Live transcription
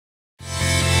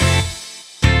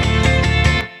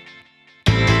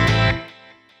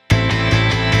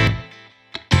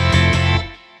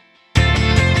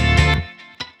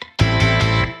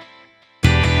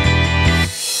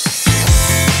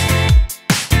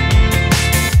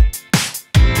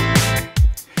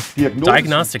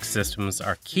Diagnostic systems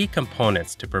are key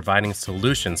components to providing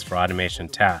solutions for automation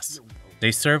tasks.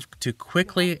 They serve to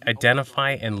quickly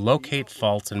identify and locate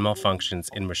faults and malfunctions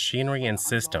in machinery and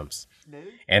systems,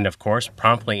 and of course,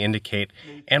 promptly indicate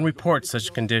and report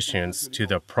such conditions to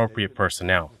the appropriate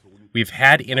personnel. We've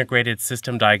had integrated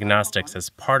system diagnostics as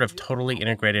part of Totally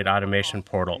Integrated Automation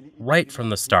Portal right from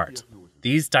the start.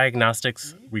 These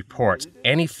diagnostics report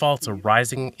any faults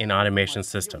arising in automation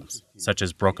systems, such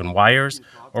as broken wires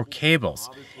or cables,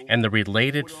 and the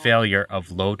related failure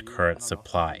of load current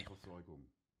supply.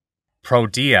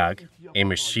 ProDiag, a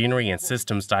machinery and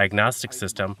systems diagnostic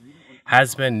system,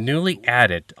 has been newly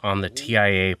added on the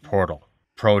TIA portal.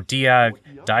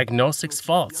 ProDiag diagnostics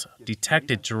faults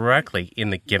detected directly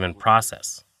in the given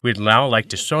process. We'd now like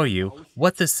to show you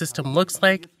what this system looks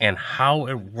like and how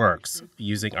it works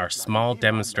using our small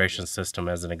demonstration system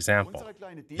as an example.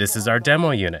 This is our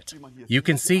demo unit. You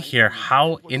can see here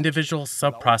how individual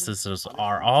subprocessors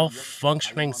are all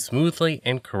functioning smoothly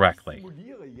and correctly.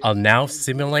 I'll now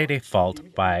simulate a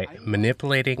fault by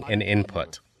manipulating an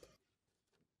input.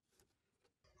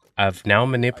 I've now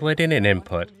manipulated an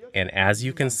input, and as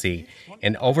you can see,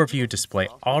 an overview display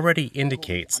already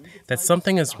indicates that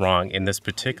something is wrong in this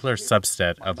particular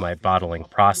subset of my bottling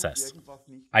process.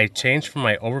 I changed from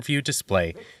my overview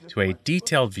display to a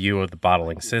detailed view of the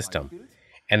bottling system.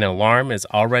 An alarm is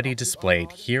already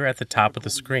displayed here at the top of the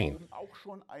screen,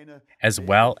 as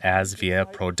well as via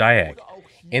ProDiag,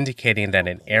 indicating that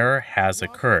an error has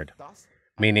occurred,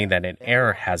 meaning that an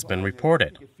error has been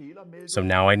reported. So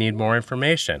now I need more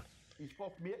information.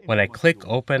 When I click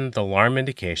Open the alarm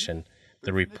indication,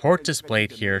 the report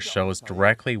displayed here shows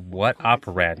directly what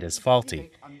operand is faulty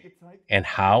and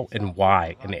how and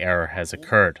why an error has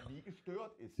occurred.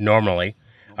 Normally,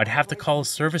 I'd have to call a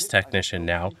service technician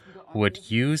now who would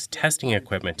use testing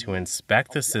equipment to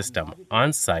inspect the system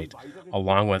on site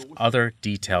along with other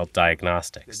detailed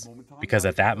diagnostics. Because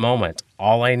at that moment,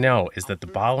 all I know is that the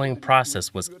bottling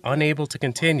process was unable to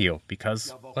continue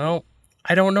because, well,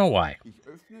 I don't know why.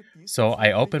 So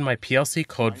I open my Plc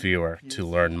Code Viewer to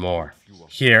learn more.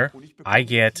 Here, I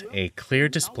get a clear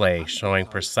display showing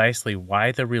precisely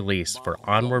why the release for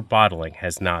onward bottling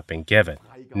has not been given,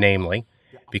 namely,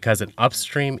 because an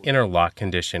upstream interlock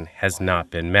condition has not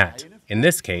been met. In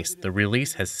this case, the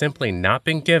release has simply not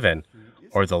been given,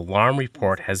 or the alarm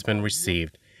report has been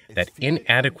received that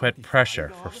inadequate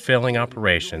pressure for filling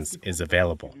operations is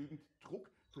available.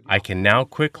 I can now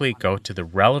quickly go to the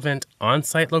relevant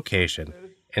on-site location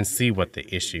and see what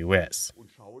the issue is.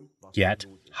 Yet,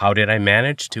 how did I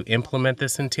manage to implement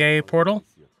this in TIA Portal?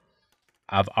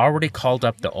 I've already called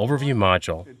up the overview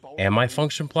module and my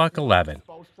function block 11.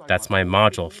 That's my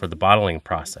module for the bottling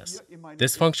process.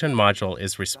 This function module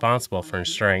is responsible for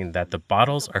ensuring that the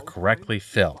bottles are correctly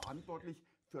filled.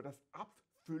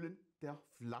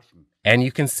 And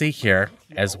you can see here,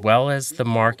 as well as the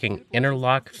marking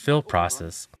interlock fill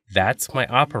process, that's my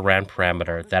operand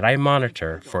parameter that I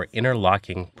monitor for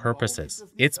interlocking purposes.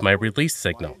 It's my release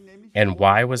signal. And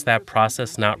why was that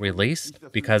process not released?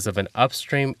 Because of an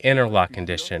upstream interlock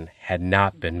condition had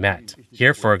not been met.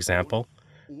 Here, for example,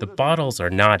 the bottles are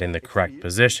not in the correct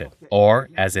position, or,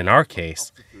 as in our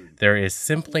case, there is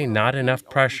simply not enough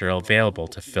pressure available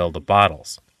to fill the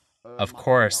bottles. Of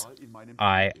course,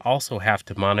 I also have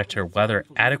to monitor whether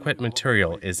adequate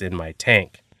material is in my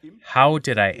tank. How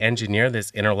did I engineer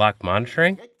this interlock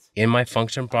monitoring? In my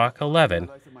function block 11,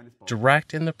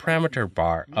 direct in the parameter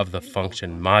bar of the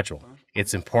function module.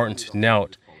 It's important to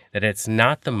note that it's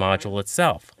not the module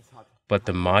itself, but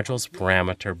the module's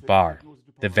parameter bar.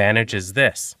 The advantage is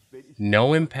this.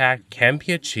 No impact can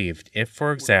be achieved if,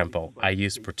 for example, I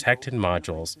use protected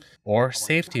modules or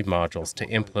safety modules to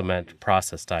implement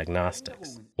process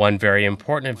diagnostics. One very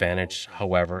important advantage,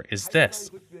 however, is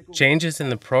this. Changes in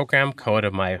the program code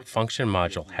of my function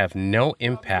module have no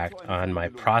impact on my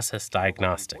process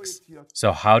diagnostics.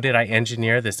 So how did I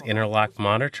engineer this interlock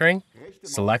monitoring?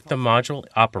 Select the module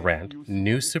operand,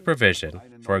 new supervision,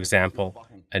 for example,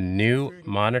 a new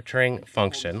monitoring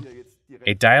function.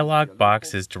 A dialog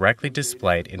box is directly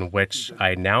displayed in which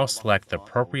I now select the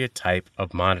appropriate type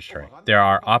of monitoring. There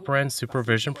are operand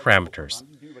supervision parameters,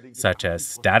 such as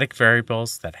static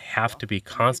variables that have to be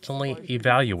constantly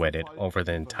evaluated over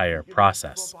the entire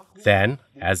process. Then,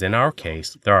 as in our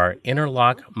case, there are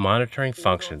interlock monitoring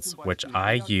functions which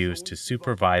I use to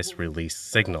supervise release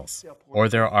signals. Or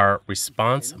there are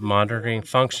response monitoring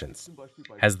functions.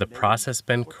 Has the process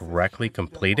been correctly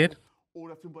completed?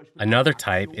 Another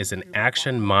type is an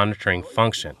action monitoring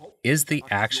function. Is the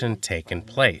action taken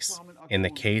place? In the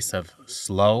case of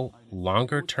slow,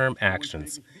 longer-term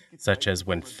actions, such as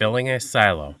when filling a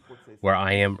silo, where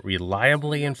I am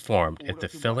reliably informed if the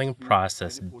filling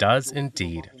process does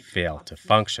indeed fail to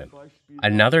function.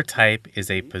 Another type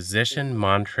is a position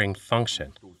monitoring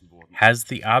function. Has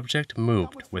the object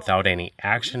moved without any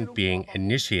action being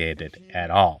initiated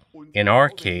at all? In our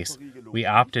case, we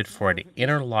opted for an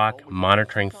interlock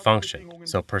monitoring function.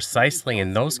 So precisely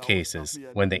in those cases,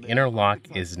 when the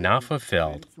interlock is not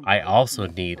fulfilled, I also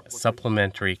need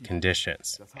supplementary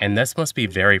conditions. And this must be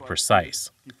very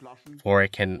precise, for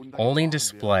it can only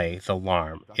display the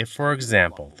alarm if, for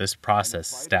example, this process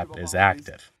step is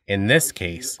active. In this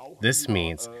case, this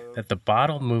means that the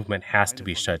bottle movement has to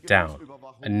be shut down.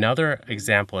 Another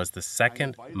example is the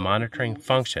second monitoring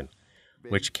function,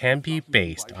 which can be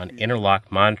based on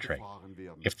interlock monitoring,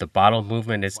 if the bottle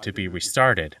movement is to be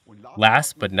restarted.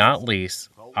 Last but not least,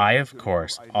 I, of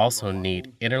course, also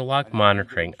need interlock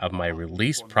monitoring of my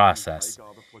release process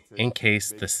in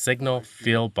case the signal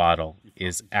fill bottle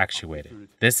is actuated.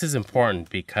 This is important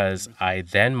because I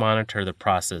then monitor the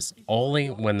process only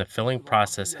when the filling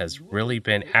process has really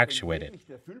been actuated.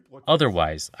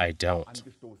 Otherwise, I don't.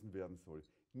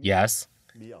 Yes,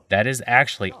 that is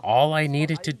actually all I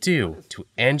needed to do to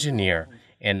engineer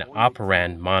an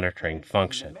operand monitoring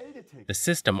function. The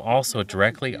system also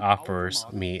directly offers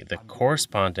me the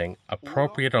corresponding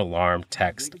appropriate alarm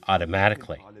text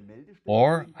automatically.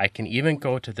 Or I can even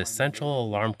go to the Central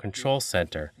Alarm Control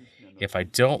Center if I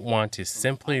don't want to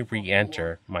simply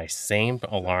re-enter my same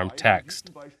alarm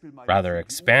text, rather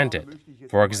expand it.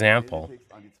 For example,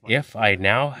 if I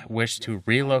now wish to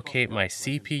relocate my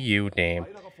CPU name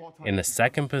in the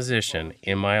second position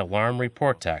in my alarm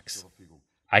report text,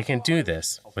 I can do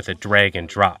this with a drag and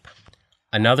drop.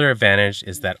 Another advantage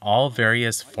is that all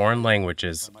various foreign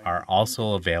languages are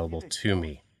also available to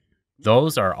me.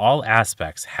 Those are all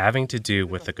aspects having to do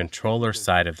with the controller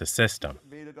side of the system.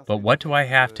 But what do I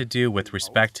have to do with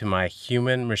respect to my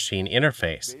human-machine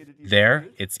interface? There,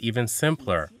 it's even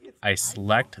simpler. I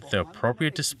select the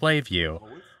appropriate display view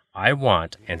I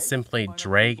want and simply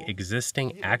drag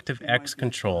existing ActiveX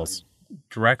controls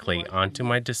directly onto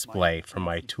my display from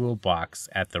my toolbox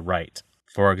at the right.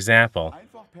 For example,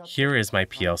 here is my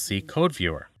Plc Code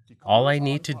Viewer. All I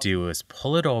need to do is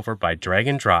pull it over by drag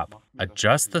and drop,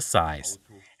 adjust the size,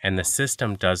 and the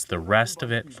system does the rest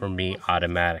of it for me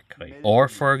automatically. Or,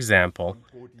 for example,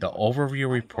 the overview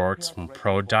reports from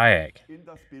ProDiag.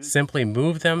 Simply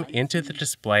move them into the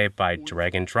display by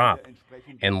drag and drop,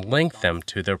 and link them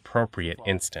to the appropriate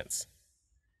instance.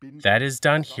 That is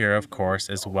done here, of course,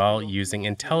 as well using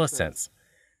IntelliSense,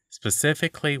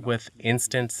 specifically with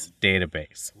Instance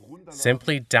Database.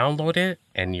 Simply download it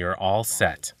and you're all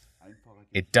set.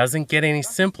 It doesn't get any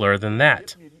simpler than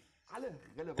that.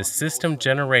 The system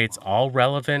generates all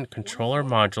relevant controller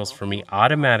modules for me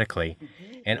automatically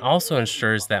and also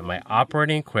ensures that my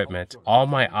operating equipment, all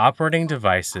my operating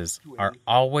devices, are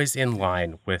always in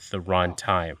line with the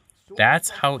runtime. That's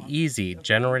how easy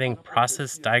generating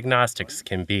process diagnostics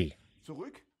can be.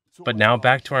 But now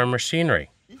back to our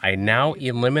machinery. I now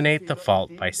eliminate the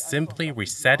fault by simply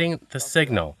resetting the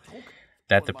signal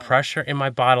that the pressure in my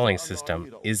bottling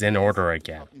system is in order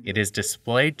again. It is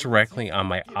displayed directly on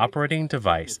my operating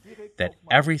device that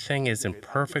everything is in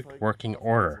perfect working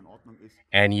order,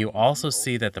 and you also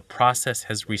see that the process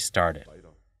has restarted.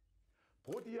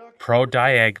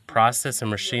 ProDiag Process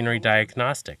and Machinery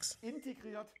Diagnostics,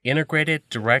 integrated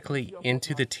directly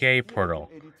into the TA portal,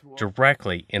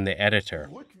 directly in the editor,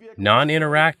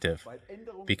 non-interactive,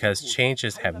 because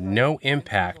changes have no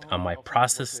impact on my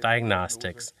process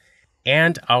diagnostics,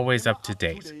 and always up to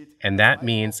date. And that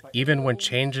means even when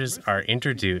changes are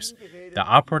introduced, the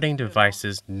operating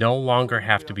devices no longer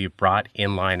have to be brought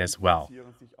in line as well.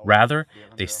 Rather,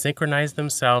 they synchronize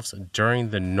themselves during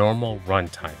the normal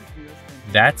runtime.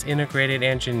 That's integrated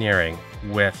engineering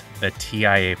with the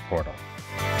TIA portal.